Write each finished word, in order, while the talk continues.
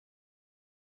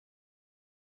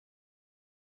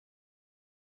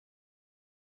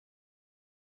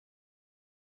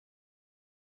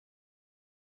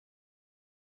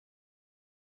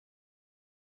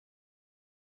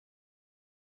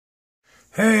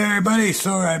Hey everybody,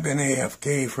 sorry I've been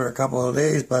AFK for a couple of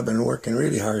days, but I've been working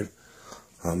really hard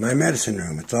on my medicine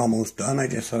room. It's almost done. I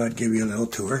just thought I'd give you a little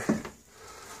tour.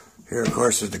 Here, of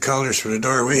course, is the colors for the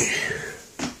doorway.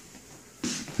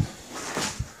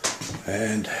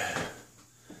 And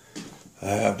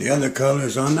I have the other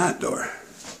colors on that door.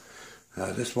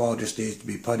 This wall just needs to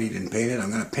be puttied and painted.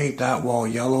 I'm going to paint that wall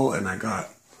yellow, and I got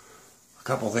a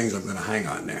couple things I'm going to hang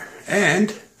on there.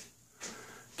 And,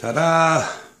 ta-da!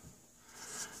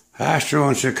 Astro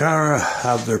and Shakara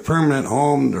have their permanent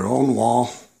home, their own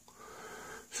wall.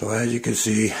 So as you can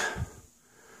see,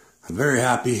 I'm very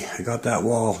happy I got that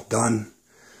wall done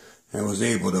and was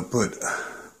able to put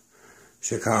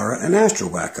Shakara and Astro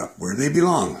back up where they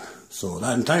belong. So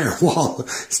that entire wall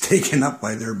is taken up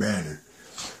by their banner.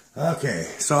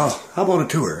 Okay, so how about a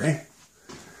tour, eh?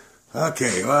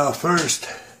 Okay, well first,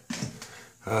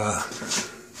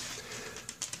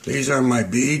 these are my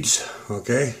beads,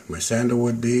 okay, my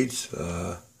sandalwood beads.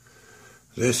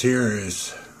 This here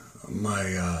is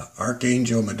my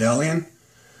Archangel medallion,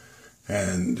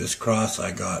 and this cross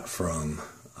I got from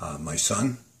my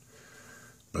son,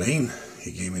 Blaine.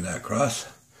 He gave me that cross.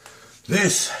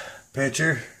 This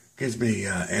picture gives me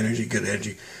energy, good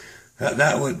energy.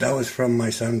 That was from my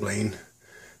son Blaine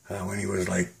when he was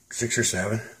like 6 or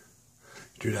 7.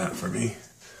 He drew that for me.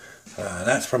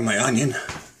 That's from my onion.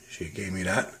 She gave me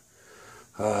that.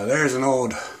 There's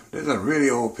a really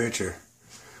old picture,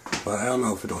 but I don't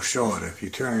know if it'll show it. If you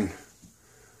turn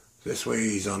this way,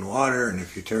 he's on water, and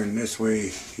if you turn this way,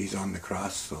 he's on the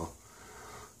cross. So,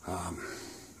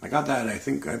 I got that, I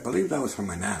believe that was from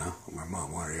my nana, or my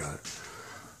mom, one or the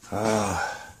other.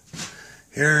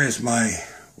 Here is my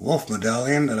wolf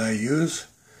medallion that I use,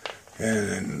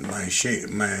 and my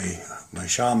shaman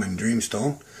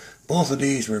dreamstone. Both of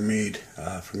these were made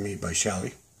for me by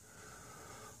Shelly.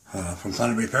 From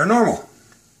Thunder Bay Paranormal.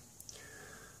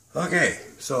 Okay,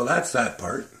 so that's that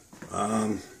part.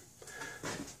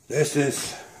 This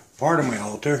is part of my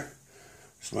altar.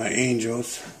 It's my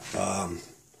angels.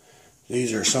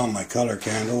 These are some of my color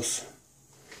candles.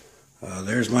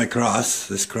 There's my cross.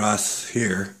 This cross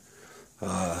here.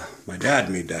 My dad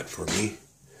made that for me.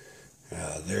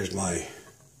 There's my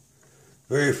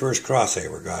very first cross I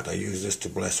ever got. I use this to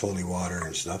bless holy water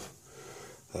and stuff.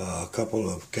 A couple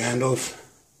of candles.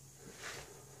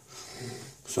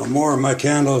 Some more of my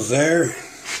candles there,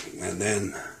 and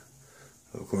then,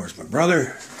 of course, my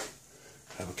brother.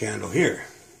 I have a candle here.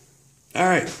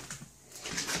 Alright,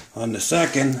 on the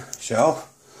second shelf,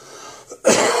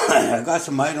 I got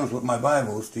some items with my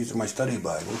Bibles. These are my study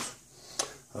Bibles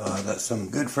that some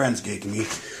good friends gave to me.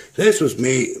 This was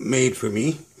made for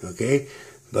me, okay,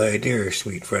 by a dear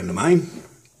sweet friend of mine.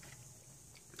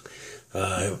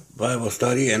 Bible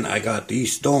study, and I got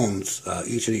these stones,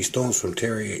 each of these stones from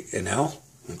Terry and Al.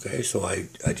 Okay, so I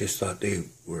just thought they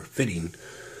were fitting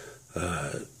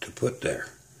to put there.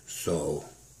 So,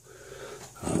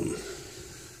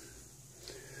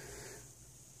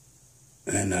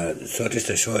 so just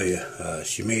to show you,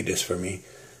 she made this for me.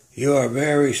 You are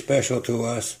very special to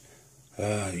us.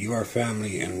 You are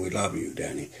family, and we love you,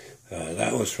 Danny.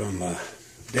 That was from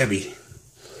Debbie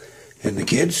and the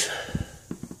kids.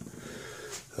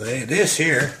 Okay, this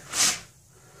here,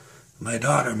 my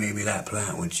daughter made me that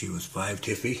plant when she was 5,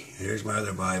 Tiffy. Here's my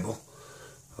other Bible.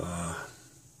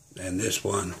 And this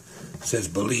one says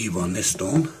believe on this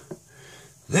stone.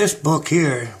 This book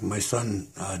here, my son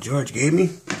George gave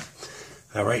me.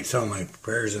 I write some of my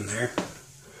prayers in there.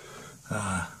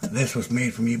 This was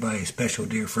made for me by a special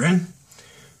dear friend.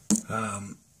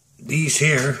 These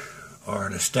here are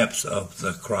the steps of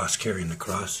the cross, carrying the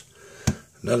cross.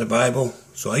 Another Bible.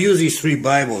 So I use these 3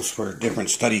 Bibles for different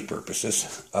study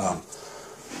purposes.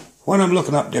 When I'm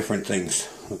looking up different things,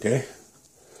 okay?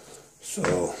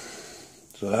 So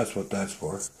that's what that's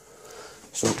for.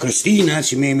 So Christina,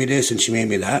 she made me this and she made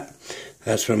me that.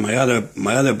 That's from my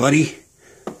other buddy.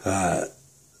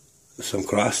 Some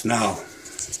cross. Now,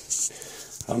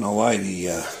 I don't know why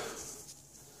the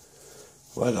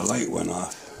light went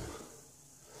off.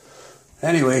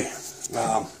 Anyway,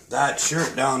 that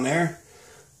shirt down there.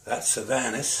 That's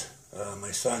Savannah's. My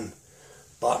son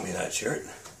bought me that shirt.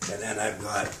 And then I've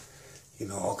got,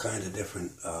 all kinds of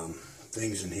different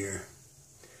things in here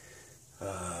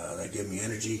that give me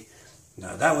energy.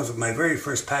 Now, that was my very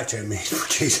first patch I made for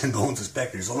Jason Bones and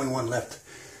Spectre. There's only one left.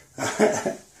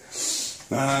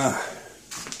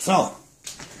 So,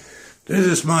 this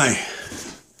is my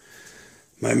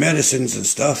medicines and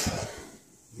stuff.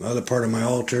 The other part of my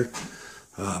altar.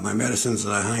 My medicines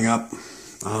that I hang up.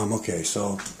 Okay,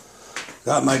 so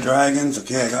got my dragons.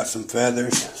 Okay, I got some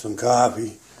feathers, some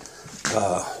coffee,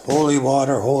 Holy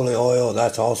water, holy oil,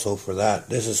 that's also for that.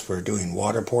 This is for doing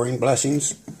water pouring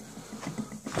blessings.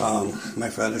 My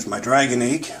feathers, my dragon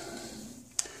egg,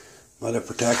 mother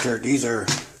protector. These are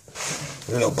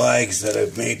little bags that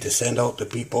I've made to send out to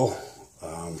people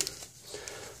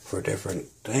for different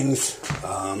things.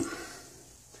 I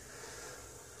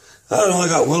don't know, I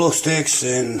got willow sticks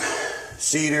and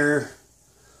cedar,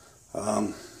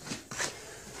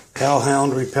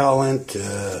 hellhound repellent,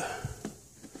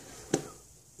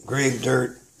 grave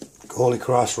dirt, holy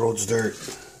crossroads dirt,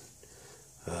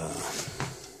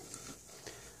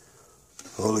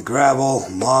 holy gravel,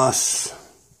 moss.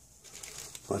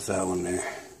 What's that one there?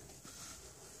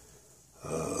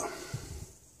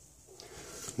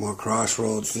 More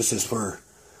crossroads. This is for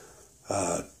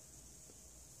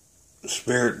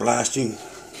spirit blasting.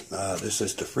 This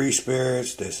is to free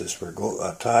spirits. This is for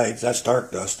tides. That's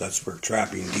dark dust. That's for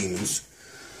trapping demons.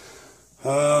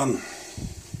 Then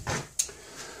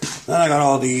I got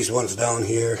all these ones down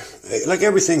here. Like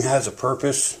everything has a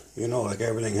purpose, you know. Like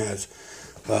everything has.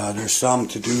 There's some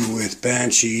to do with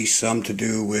banshees, some to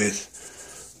do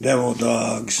with devil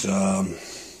dogs.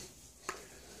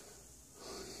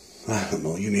 I don't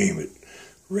know, you name it.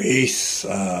 Race,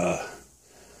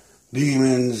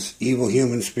 demons, evil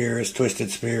human spirits, twisted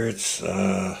spirits.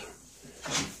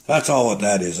 That's all what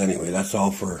that is anyway. That's all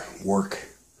for work.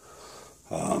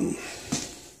 I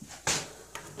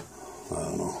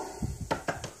don't know.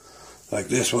 Like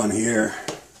this one here,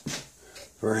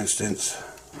 for instance.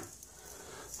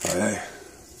 Okay.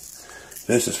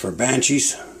 This is for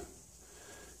banshees,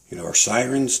 you know, or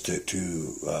sirens to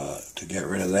get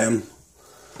rid of them.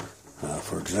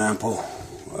 For example,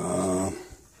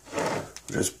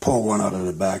 just pull one out of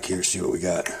the back here, see what we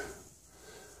got.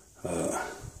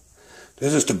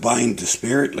 This is to bind the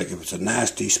spirit, like if it's a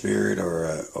nasty spirit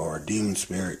or a demon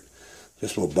spirit,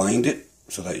 this will bind it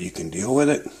so that you can deal with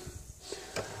it.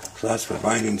 So that's for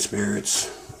binding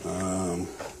spirits.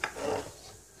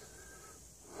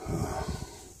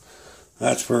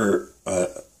 That's for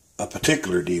a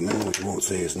particular demon, which I won't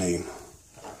say his name.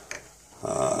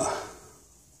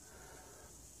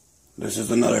 This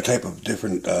is another type of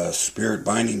different spirit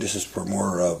binding. This is for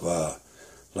more of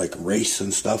like race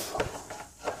and stuff.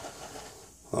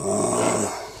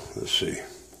 Let's see.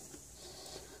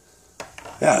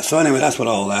 Yeah, so anyway, that's what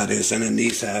all that is. And then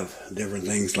these have different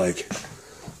things like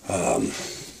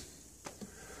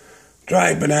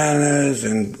dried bananas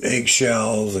and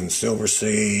eggshells and silver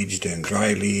saged and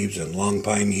dry leaves and long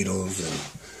pine needles. And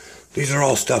these are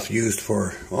all stuff used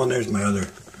for, oh, and there's my other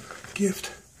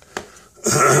gift.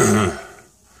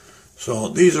 So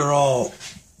these are all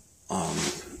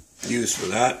used for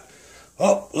that.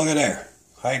 Oh, look at there,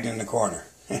 hiding in the corner.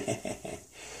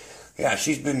 Yeah,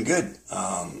 she's been good.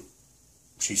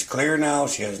 She's clear now.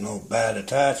 She has no bad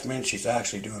attachment. She's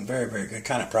actually doing very, very good.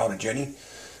 Kind of proud of Jenny.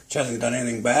 She hasn't done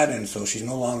anything bad, and so she's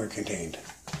no longer contained.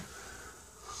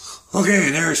 Okay,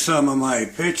 there's some of my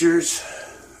pictures.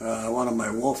 One of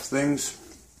my wolf things.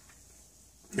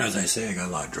 As I say, I got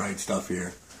a lot of dried stuff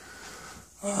here.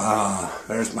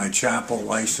 There's my chapel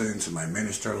license and my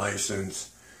minister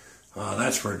license.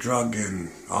 That's for drug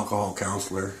and alcohol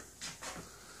counselor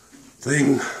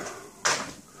thing.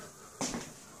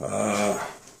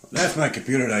 That's my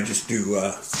computer that I just do,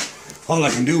 all I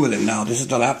can do with it now. This is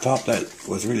the laptop that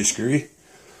was really screwy.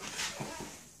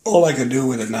 All I can do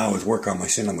with it now is work on my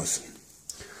cinemas.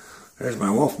 There's my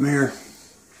wolf mirror.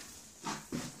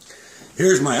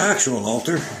 Here's my actual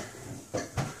altar.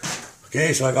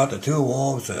 Okay, so I got the two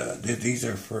wolves. These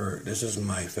are for, this is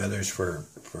my feathers for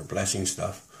blessing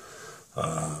stuff.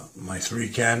 My 3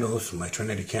 candles, my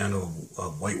Trinity candle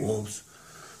of white wolves.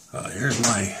 Here's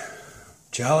my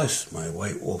chalice, my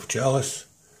white wolf chalice.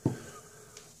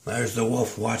 There's the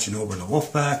wolf watching over the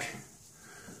wolf pack.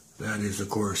 That is, of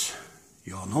course,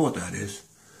 you all know what that is.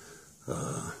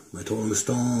 My totem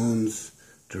stones,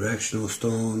 directional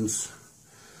stones,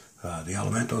 the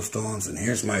elemental stones, and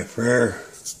here's my prayer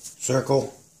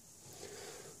circle.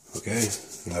 Okay,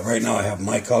 now, right now I have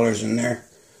my colors in there,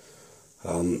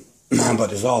 but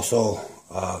there's also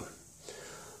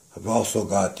I've also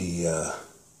got the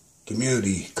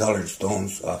community colored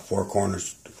stones, 4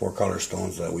 color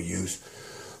stones that we use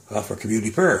for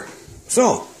community prayer.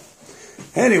 So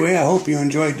anyway, I hope you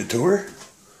enjoyed the tour.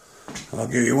 I'll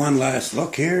give you one last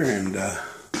look here, and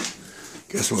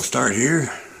guess we'll start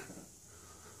here.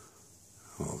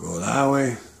 We'll go that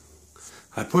way.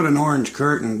 I put an orange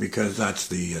curtain because that's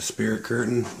the spirit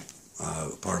curtain,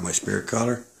 part of my spirit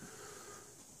color.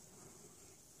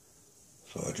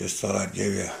 So I just thought I'd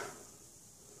give you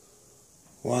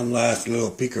one last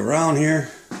little peek around here.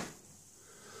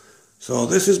 So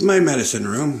this is my medicine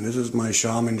room. This is my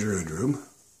Shaman Druid room.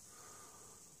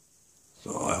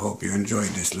 So I hope you enjoyed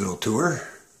this little tour.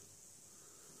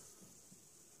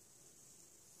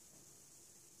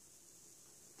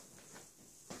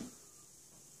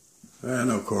 And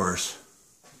of course,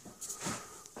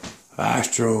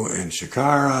 Astro and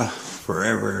Shakara,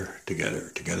 forever together,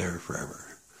 together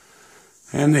forever.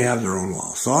 And they have their own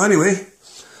wall. So anyway,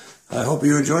 I hope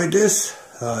you enjoyed this.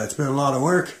 It's been a lot of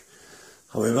work.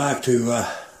 I'll be back to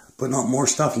putting up more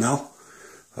stuff now.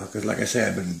 Because like I said,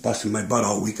 I've been busting my butt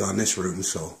all week on this room.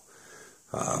 So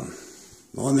the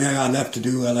only thing I got left to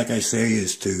do, like I say,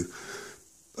 is to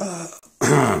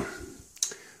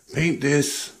paint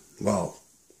this. Well,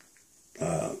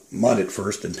 mud it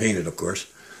first and paint it, of course.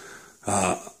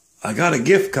 I got a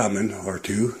gift coming or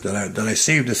two that I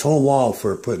saved this whole wall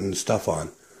for putting stuff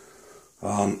on.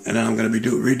 And then I'm going to be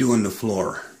redoing the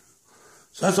floor.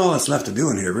 So that's all that's left to do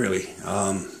in here, really.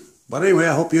 But anyway,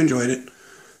 I hope you enjoyed it.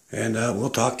 And we'll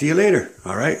talk to you later.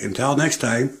 All right? Until next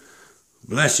time,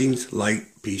 blessings, light,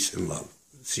 peace, and love.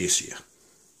 See you.